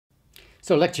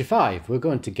So lecture 5, we're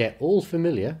going to get all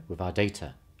familiar with our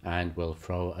data and we'll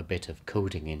throw a bit of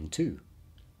coding in too.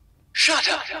 Shut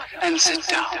up and sit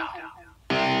down.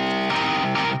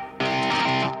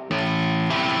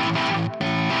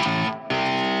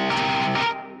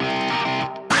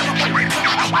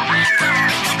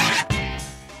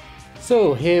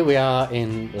 So here we are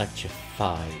in lecture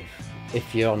 5.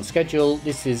 If you're on schedule,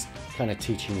 this is kind of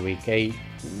teaching week 8,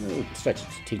 stretch it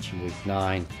to teaching week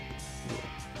 9.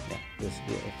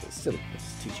 If it's still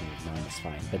teaching week 9, it's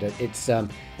fine, but it's on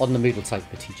the Moodle site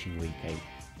for teaching week 8.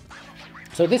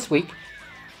 So this week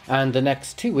and the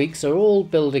next 2 weeks are all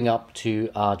building up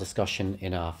to our discussion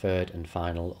in our third and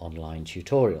final online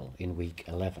tutorial in week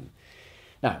 11.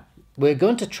 Now, we're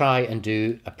going to try and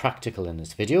do a practical in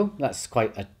this video. That's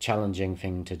quite a challenging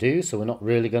thing to do, so we're not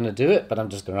really going to do it, but I'm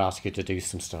just going to ask you to do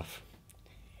some stuff.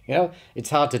 You know, it's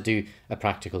hard to do a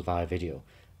practical via video.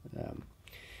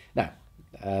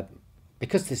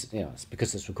 Because this, it's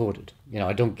because it's recorded.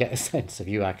 I don't get a sense of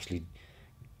you actually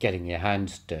getting your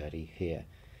hands dirty here.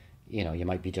 You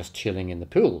might be just chilling in the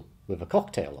pool with a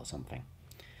cocktail or something.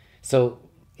 So,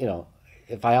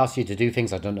 if I ask you to do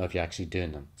things, I don't know if you're actually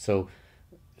doing them. So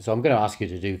I'm going to ask you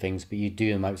to do things, but you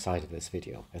do them outside of this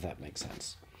video, if that makes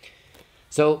sense.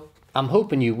 So I'm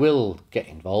hoping you will get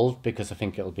involved because I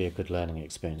think it'll be a good learning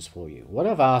experience for you. What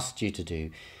I've asked you to do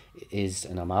is,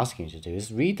 and I'm asking you to do,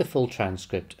 is read the full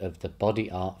transcript of the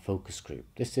body art focus group.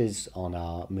 This is on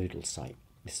our Moodle site.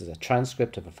 This is a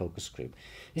transcript of a focus group.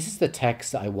 This is the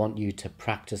text that I want you to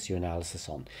practice your analysis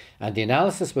on. And the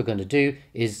analysis we're going to do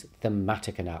is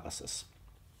thematic analysis.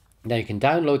 Now you can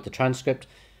download the transcript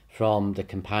from the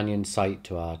companion site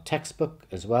to our textbook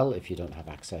as well if you don't have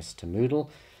access to Moodle.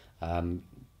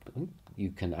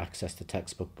 You can access the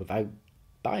textbook without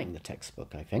buying the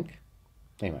textbook, I think.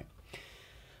 Anyway.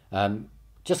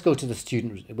 Just go to the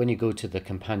student, when you go to the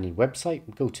companion website,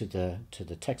 go to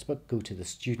the textbook, go to the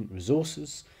student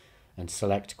resources and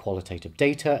select qualitative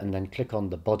data and then click on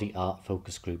the body art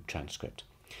focus group transcript.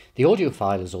 The audio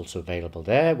file is also available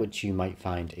there, which you might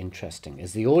find interesting,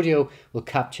 as the audio will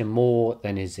capture more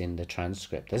than is in the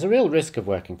transcript. There's a real risk of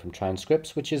working from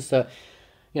transcripts, which is that,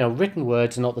 written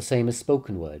words are not the same as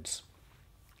spoken words.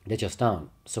 They just aren't.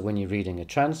 So when you're reading a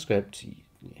transcript,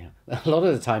 a lot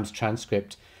of the times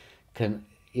transcript can,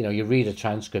 you read a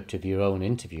transcript of your own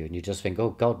interview and you just think,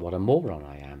 oh God, what a moron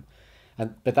I am.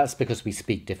 But that's because we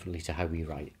speak differently to how we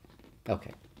write.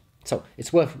 Okay, so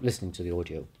it's worth listening to the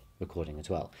audio recording as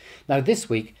well. Now this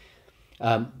week,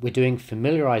 we're doing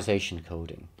familiarization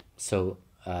coding. So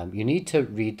you need to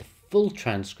read the full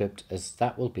transcript, as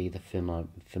that will be the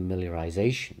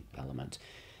familiarization element.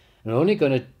 And we're only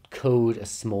going to code a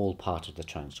small part of the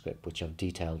transcript, which I've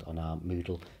detailed on our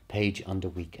Moodle page under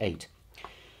week 8.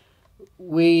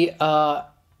 Where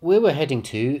we're heading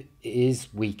to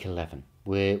is week 11,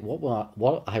 where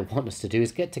what I want us to do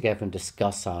is get together and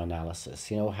discuss our analysis,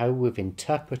 how we've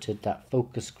interpreted that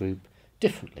focus group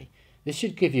differently. This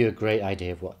should give you a great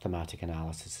idea of what thematic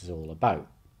analysis is all about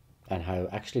and how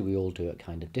actually we all do it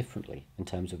kind of differently in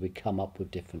terms of we come up with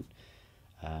different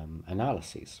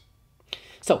analyses.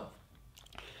 So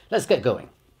let's get going.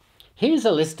 Here's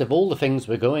a list of all the things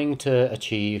we're going to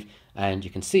achieve, and you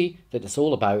can see that it's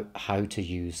all about how to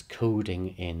use coding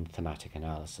in thematic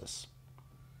analysis.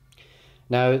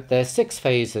 Now, there's 6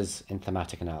 phases in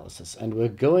thematic analysis, and we're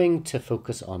going to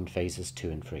focus on phases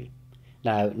 2 and 3.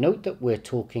 Now, note that we're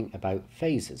talking about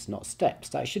phases, not steps.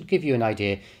 That should give you an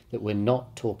idea that we're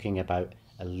not talking about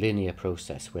a linear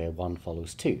process where 1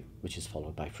 follows 2, which is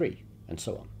followed by 3, and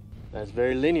so on. That's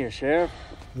very linear, Sheriff.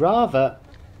 Rather,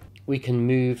 we can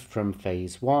move from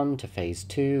phase 1 to phase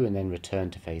 2 and then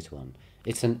return to phase 1.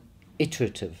 It's an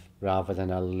iterative rather than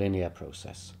a linear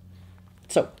process.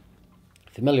 So,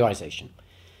 familiarization.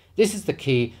 This is the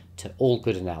key to all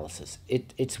good analysis.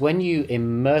 It's when you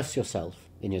immerse yourself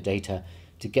in your data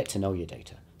to get to know your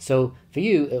data. So for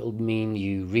you, it'll mean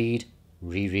you read,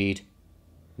 reread,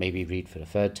 maybe read for the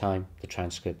 3rd time, the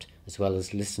transcript, as well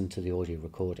as listen to the audio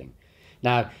recording.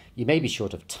 Now, you may be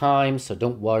short of time, so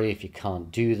don't worry if you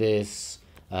can't do this,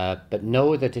 but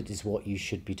know that it is what you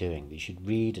should be doing. You should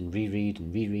read and reread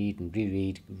and reread and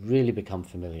reread, really become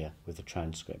familiar with the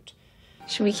transcript.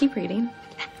 Should we keep reading?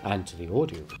 And to the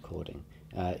audio recording.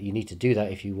 You need to do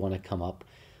that if you want to come up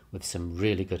with some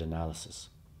really good analysis.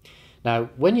 Now,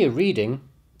 when you're reading,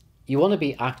 you want to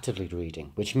be actively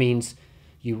reading, which means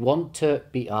you want to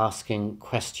be asking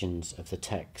questions of the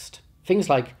text. Things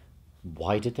like,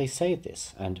 why did they say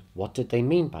this? And what did they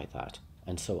mean by that?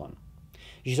 And so on.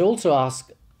 You should also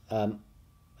ask,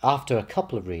 after a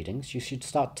couple of readings, you should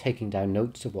start taking down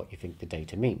notes of what you think the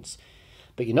data means.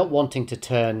 But you're not wanting to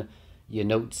turn your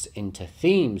notes into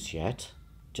themes yet,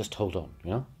 just hold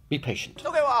on, be patient.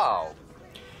 Okay, wow.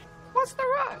 What's the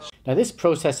rush? Now, this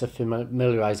process of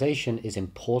familiarization is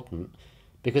important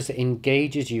because it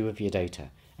engages you with your data,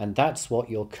 and that's what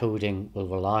your coding will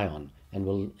rely on,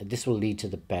 and this will lead to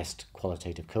the best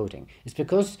qualitative coding. It's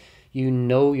because you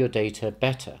know your data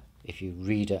better if you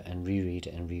read it and reread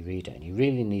it and reread it, and you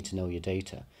really need to know your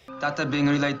data. Data being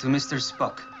relayed to Mr.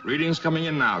 Spock. Readings coming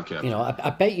in now, Captain. I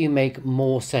bet you make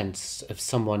more sense of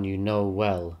someone you know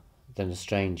well than a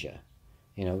stranger.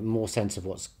 More sense of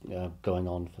what's going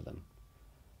on for them.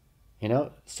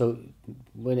 So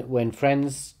when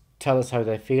friends tell us how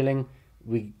they're feeling,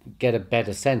 we get a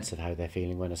better sense of how they're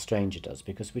feeling when a stranger does,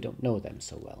 because we don't know them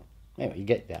so well. Anyway, you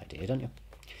get the idea, don't you?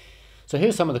 So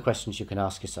here's some of the questions you can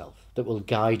ask yourself that will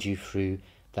guide you through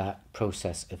that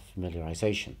process of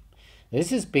familiarization.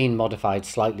 This has been modified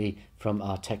slightly from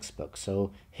our textbook.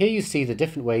 So here you see the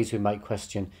different ways we might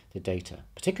question the data,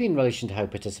 particularly in relation to how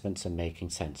participants are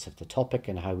making sense of the topic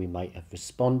and how we might have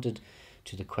responded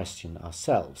to the question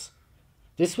ourselves.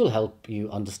 This will help you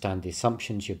understand the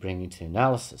assumptions you're bringing to the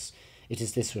analysis. It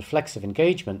is this reflexive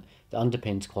engagement that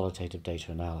underpins qualitative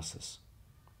data analysis.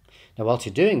 Now, whilst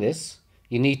you're doing this,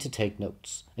 you need to take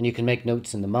notes, and you can make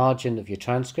notes in the margin of your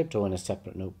transcript or in a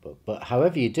separate notebook. But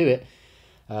however you do it,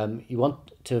 you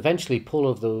want to eventually pull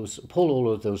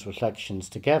all of those reflections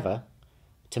together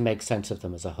to make sense of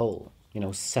them as a whole,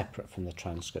 separate from the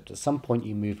transcript. At some point,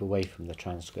 you move away from the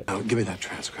transcript. Oh, give me that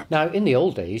transcript. Now, in the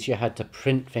old days, you had to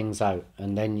print things out,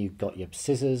 and then you got your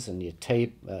scissors and your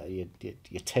tape,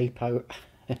 your tape out,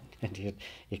 and you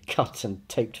cut and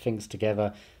taped things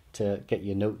together to get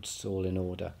your notes all in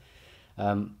order.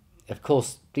 Of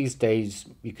course, these days,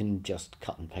 you can just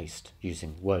cut and paste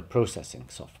using word processing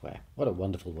software. What a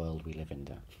wonderful world we live in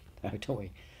now, don't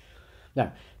we?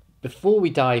 Now, before we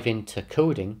dive into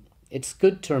coding, it's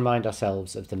good to remind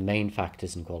ourselves of the main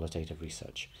factors in qualitative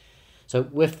research. So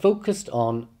we're focused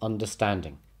on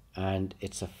understanding, and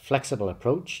it's a flexible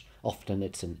approach. Often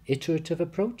it's an iterative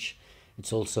approach.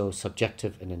 It's also a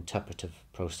subjective and interpretive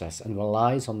process and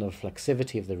relies on the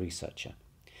reflexivity of the researcher.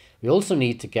 We also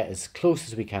need to get as close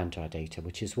as we can to our data,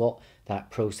 which is what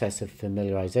that process of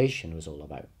familiarization was all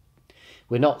about.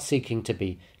 We're not seeking to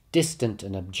be distant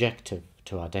and objective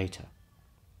to our data.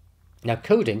 Now,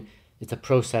 coding is the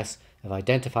process of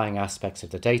identifying aspects of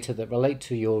the data that relate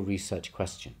to your research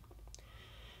question.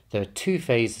 There are two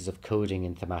phases of coding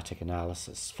in thematic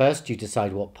analysis. First, you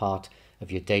decide what part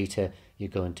of your data you're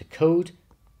going to code.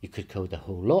 You could code the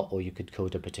whole lot, or you could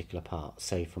code a particular part,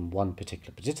 say from one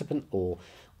particular participant, or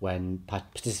when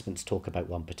participants talk about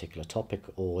one particular topic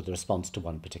or the response to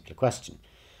one particular question.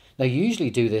 Now, you usually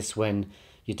do this when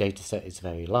your data set is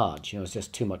very large. It's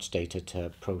just too much data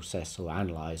to process or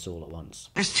analyze all at once.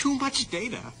 There's too much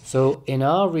data. So in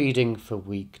our reading for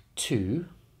week 2,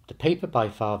 the paper by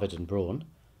Farvad and Braun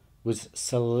was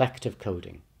selective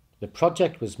coding. The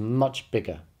project was much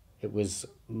bigger. It was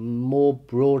more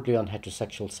broadly on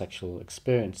heterosexual sexual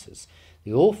experiences.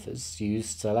 The authors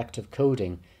used selective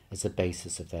coding as the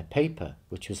basis of their paper,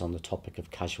 which was on the topic of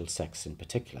casual sex in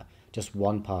particular, just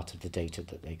one part of the data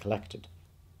that they collected.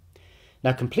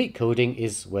 Now, complete coding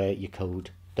is where you code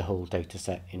the whole data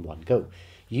set in one go.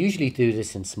 You usually do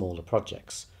this in smaller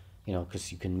projects,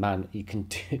 because you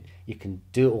can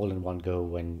do it all in one go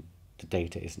when the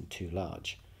data isn't too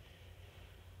large.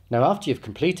 Now, after you've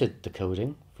completed the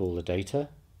coding for all the data,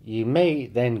 you may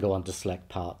then go on to select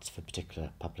parts for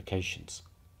particular publications.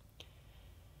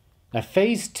 Now,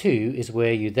 phase 2 is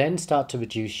where you then start to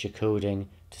reduce your coding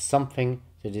to something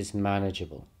that is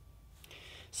manageable.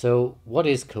 So what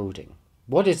is coding?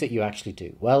 What is it you actually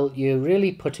do? Well, you're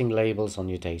really putting labels on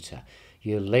your data.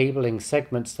 You're labeling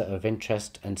segments that are of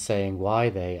interest and saying why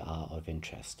they are of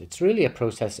interest. It's really a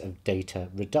process of data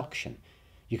reduction.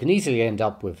 You can easily end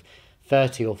up with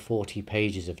 30 or 40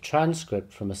 pages of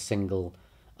transcript from a single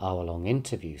hour-long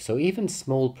interview. So even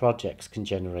small projects can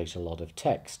generate a lot of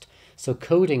text. So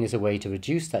coding is a way to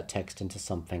reduce that text into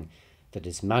something that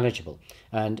is manageable.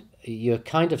 And you're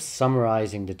kind of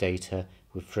summarizing the data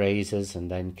with phrases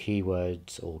and then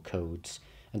keywords or codes,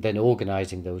 and then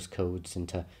organizing those codes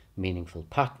into meaningful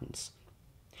patterns.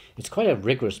 It's quite a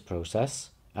rigorous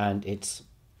process, and it's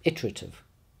iterative.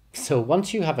 So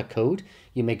once you have a code,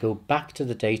 you may go back to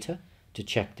the data to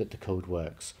check that the code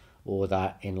works, or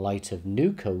that in light of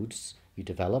new codes you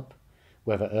develop,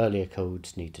 whether earlier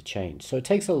codes need to change. So it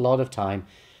takes a lot of time,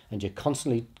 and you're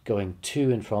constantly going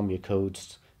to and from your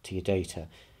codes to your data.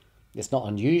 It's not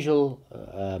unusual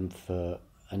for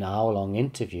an hour-long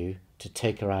interview to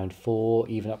take around 4,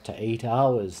 even up to 8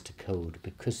 hours to code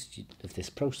because of this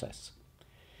process.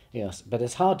 Yes, but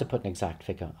it's hard to put an exact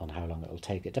figure on how long it will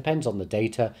take. It depends on the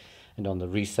data and on the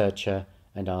researcher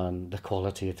and on the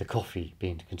quality of the coffee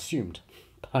being consumed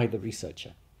by the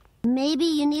researcher. Maybe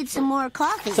you need some more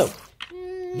coffee. So,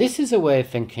 this is a way of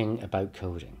thinking about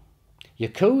coding. Your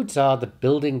codes are the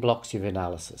building blocks of your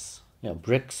analysis,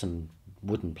 bricks and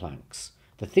wooden planks.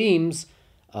 The themes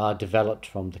are developed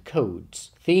from the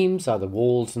codes. Themes are the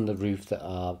walls and the roof that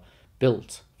are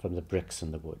built from the bricks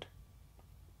and the wood.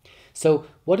 So,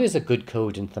 what is a good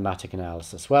code in thematic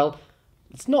analysis? Well,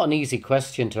 it's not an easy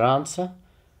question to answer.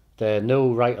 There are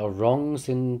no right or wrongs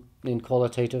in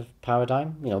qualitative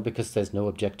paradigm, because there's no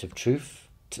objective truth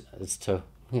as to,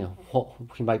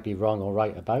 what we might be wrong or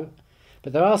right about.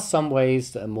 But there are some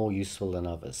ways that are more useful than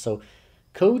others. So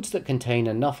codes that contain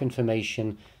enough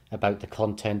information about the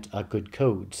content are good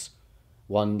codes,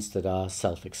 ones that are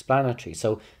self-explanatory.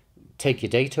 So take your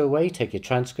data away, take your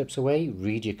transcripts away,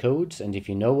 read your codes, and if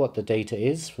you know what the data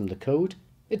is from the code,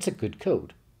 it's a good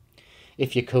code.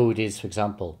 If your code is, for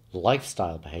example,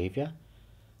 lifestyle behavior,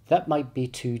 that might be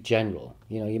too general.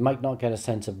 You might not get a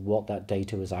sense of what that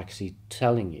data was actually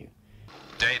telling you.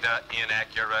 Data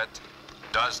inaccurate.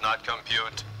 Does not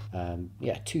compute.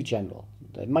 Too general.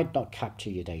 It might not capture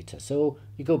your data. So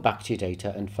you go back to your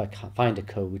data and find a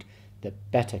code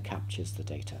that better captures the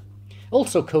data.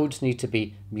 Also, codes need to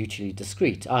be mutually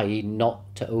discrete, i.e.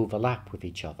 not to overlap with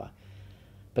each other.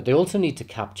 But they also need to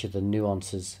capture the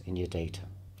nuances in your data.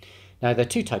 Now, there are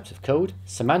two types of code.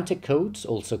 Semantic codes,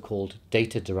 also called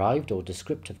data-derived or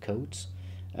descriptive codes.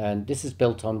 And this is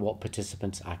built on what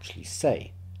participants actually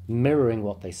say, mirroring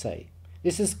what they say.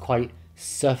 This is quite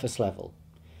surface level.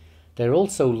 There are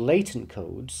also latent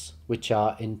codes, which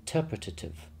are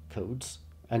interpretative codes,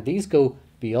 and these go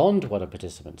beyond what a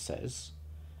participant says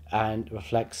and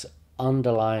reflects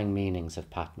underlying meanings of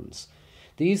patterns.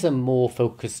 These are more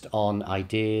focused on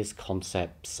ideas,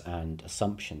 concepts, and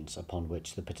assumptions upon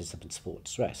which the participants'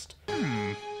 thoughts rest.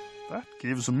 That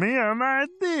gives me an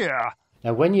idea.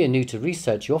 Now, when you're new to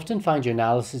research, you often find your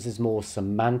analysis is more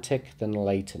semantic than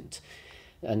latent.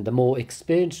 And the more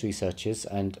experienced researchers,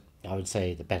 and I would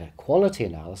say the better quality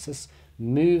analysis,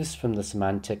 moves from the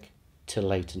semantic to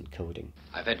latent coding.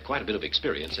 I've had quite a bit of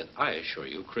experience, and I assure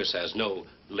you Chris has no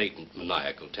latent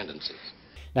maniacal tendencies.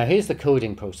 Now here's the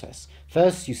coding process.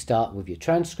 First you start with your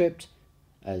transcript.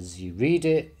 As you read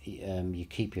it, you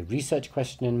keep your research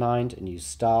question in mind, and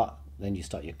then you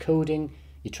start your coding.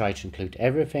 You try to include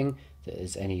everything that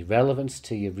is any relevance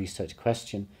to your research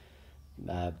question.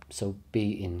 So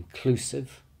be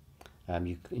inclusive.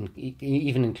 You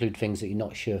even include things that you're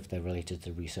not sure if they're related to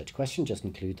the research question, just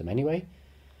include them anyway.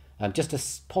 Just a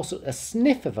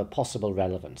sniff of a possible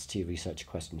relevance to your research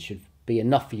question should be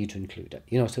enough for you to include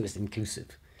it, so it's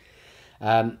inclusive.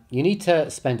 You need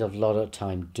to spend a lot of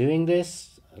time doing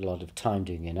this, a lot of time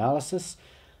doing the analysis.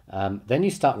 Then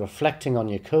you start reflecting on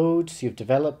your codes you've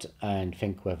developed and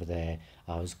think whether they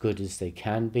are as good as they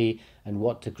can be and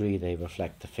what degree they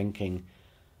reflect the thinking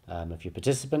of your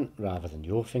participant rather than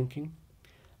your thinking.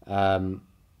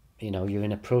 You're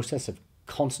in a process of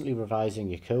constantly revising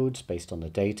your codes based on the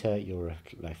data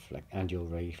and your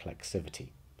reflexivity.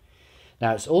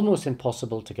 Now, it's almost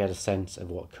impossible to get a sense of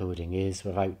what coding is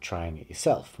without trying it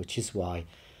yourself, which is why,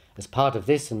 as part of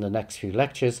this and the next few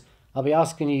lectures, I'll be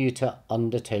asking you to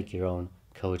undertake your own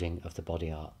coding of the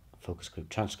body art focus group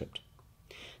transcript.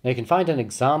 Now, you can find an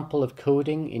example of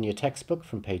coding in your textbook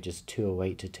from pages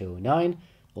 208 to 209,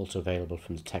 also available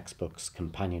from the textbook's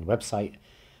companion website,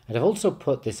 and I've also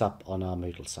put this up on our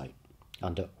Moodle site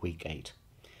under week 8.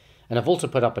 And I've also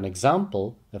put up an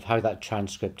example of how that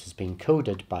transcript has been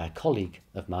coded by a colleague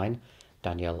of mine,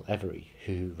 Danielle Every,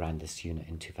 who ran this unit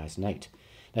in 2008.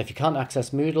 Now, if you can't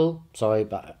access Moodle, sorry,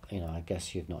 but I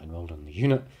guess you've not enrolled on the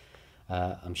unit.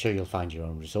 I'm sure you'll find your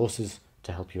own resources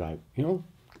to help you out.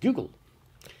 Google.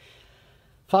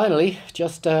 Finally,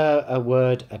 just a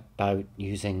word about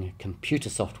using computer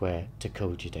software to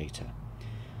code your data.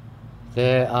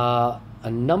 There are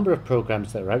a number of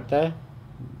programs that are out there.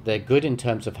 They're good in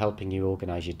terms of helping you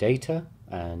organize your data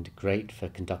and great for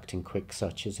conducting quick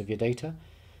searches of your data.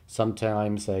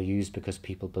 Sometimes they're used because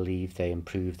people believe they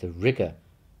improve the rigor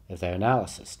of their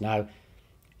analysis. Now,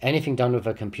 anything done with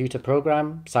a computer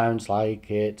program sounds like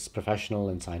it's professional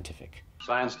and scientific.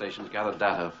 Science stations gather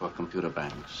data for computer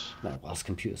banks. Now, whilst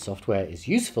computer software is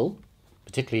useful,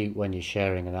 particularly when you're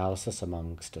sharing analysis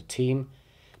amongst a team,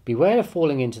 beware of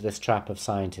falling into this trap of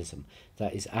scientism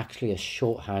that is actually a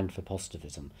shorthand for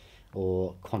positivism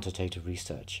or quantitative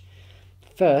research.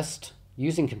 First,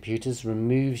 using computers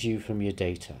removes you from your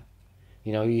data.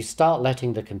 You start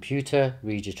letting the computer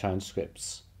read your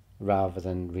transcripts rather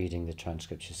than reading the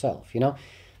transcripts yourself.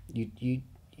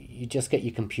 you just get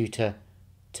your computer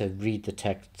to read the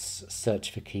texts,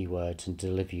 search for keywords, and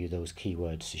deliver you those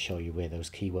keywords to show you where those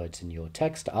keywords in your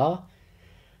text are.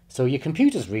 So your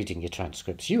computer's reading your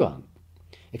transcripts, you aren't.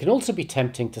 It can also be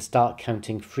tempting to start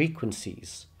counting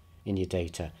frequencies in your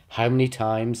data, how many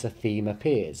times a theme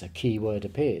appears, a keyword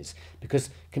appears, because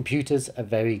computers are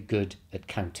very good at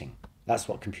counting. That's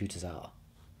what computers are.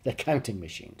 They're counting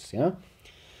machines, you know?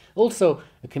 Also,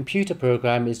 a computer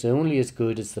program is only as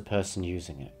good as the person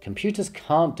using it. Computers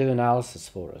can't do analysis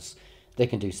for us. They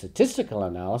can do statistical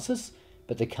analysis,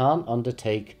 but they can't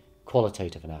undertake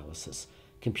qualitative analysis.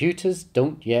 Computers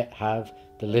don't yet have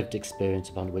the lived experience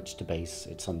upon which to base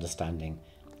its understanding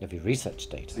of your research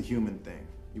data. It's a human thing.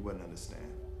 You wouldn't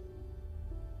understand.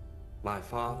 My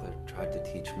father tried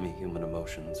to teach me human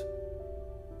emotions.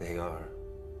 They are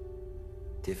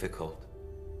difficult.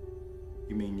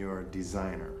 You mean you're a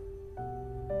designer?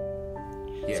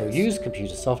 Yes. So use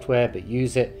computer software, but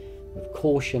use it with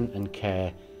caution and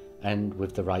care and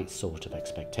with the right sort of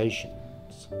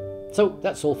expectations. So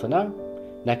that's all for now.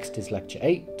 Next is lecture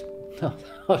 8. No,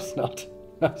 it's not.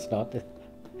 No, it's not.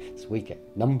 It's week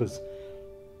 8. Numbers.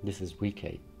 This is week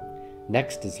 8.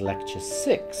 Next is lecture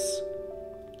 6,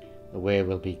 where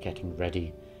we'll be getting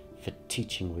ready for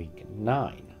teaching week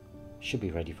 9. Should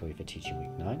be ready for you for teaching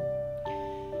week 9.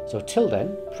 So till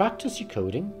then, practice your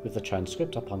coding with the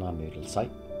transcript up on our Moodle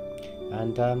site.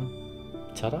 And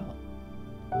ta-da!